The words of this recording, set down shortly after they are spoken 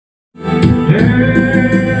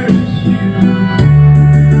There's you.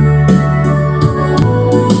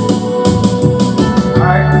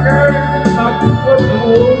 I care not what the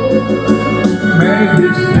world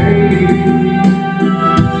may say.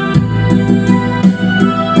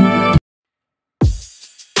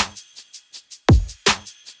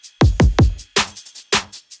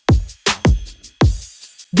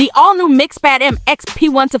 The all-new MixPad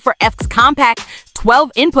MXP124FX Compact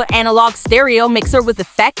 12-input analog stereo mixer with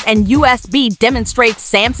effects and USB demonstrates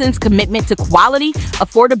Samson's commitment to quality,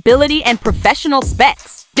 affordability, and professional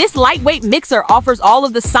specs. This lightweight mixer offers all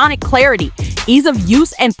of the sonic clarity, ease of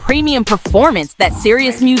use, and premium performance that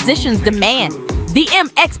serious musicians demand. The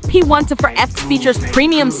MXP124FX features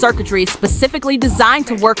premium circuitry specifically designed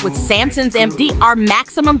to work with Samson's MDR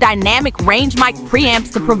maximum dynamic range mic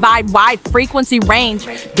preamps to provide wide frequency range,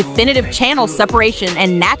 definitive channel separation,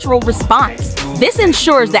 and natural response. This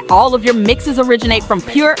ensures that all of your mixes originate from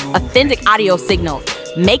pure, authentic audio signals,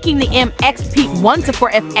 making the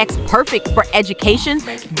MXP124FX perfect for education,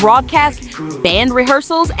 broadcast, band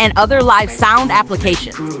rehearsals, and other live sound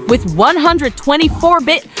applications. With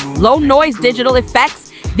 124-bit low-noise digital effects,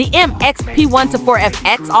 the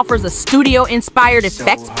MXP124FX offers a studio-inspired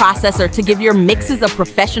effects processor to give your mixes a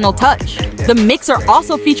professional touch. The mixer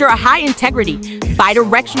also features a high-integrity,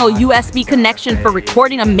 bidirectional USB connection for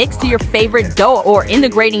recording a mix to your favorite DAW or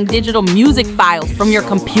integrating digital music files from your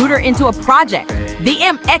computer into a project. The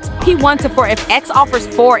MXP124FX offers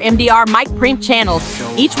 4 MDR mic preamp channels,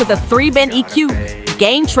 each with a 3-band EQ,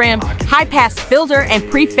 gain trim, high-pass filter, and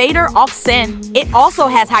pre-fader off-send. It also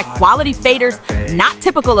has high-quality faders, not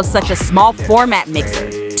typical of such a small format mixer.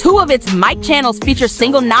 2 of its mic channels feature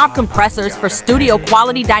single knob compressors for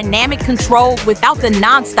studio-quality dynamic control without the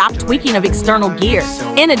non-stop tweaking of external gear.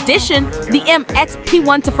 In addition, the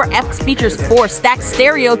MXP124FX features 4 stacked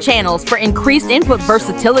stereo channels for increased input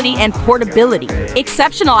versatility and portability.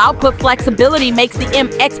 Exceptional output flexibility makes the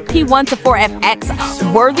MXP124FX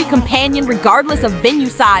a worthy companion regardless of venue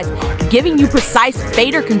size, giving you precise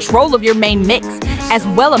fader control of your main mix, as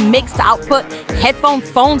well as mix-to-output, headphone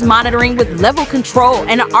phones monitoring with level control,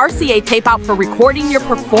 and an RCA tape-out for recording your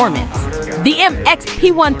performance. The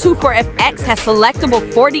MXP124FX has selectable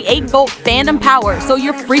 48-volt phantom power, so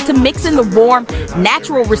you're free to mix in the warm,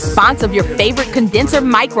 natural response of your favorite condenser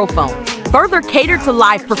microphone, further catered to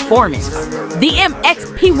live performance. The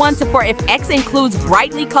MXP124FX includes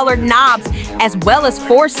brightly colored knobs as well as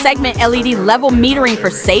 4-segment LED level metering for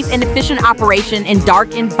safe and efficient operation in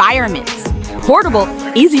dark environments. Portable,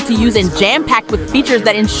 easy to use, and jam-packed with features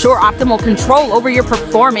that ensure optimal control over your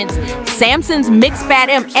performance, Samson's MixPad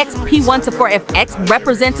MXP124FX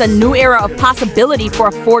represents a new era of possibility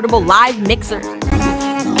for affordable live mixers.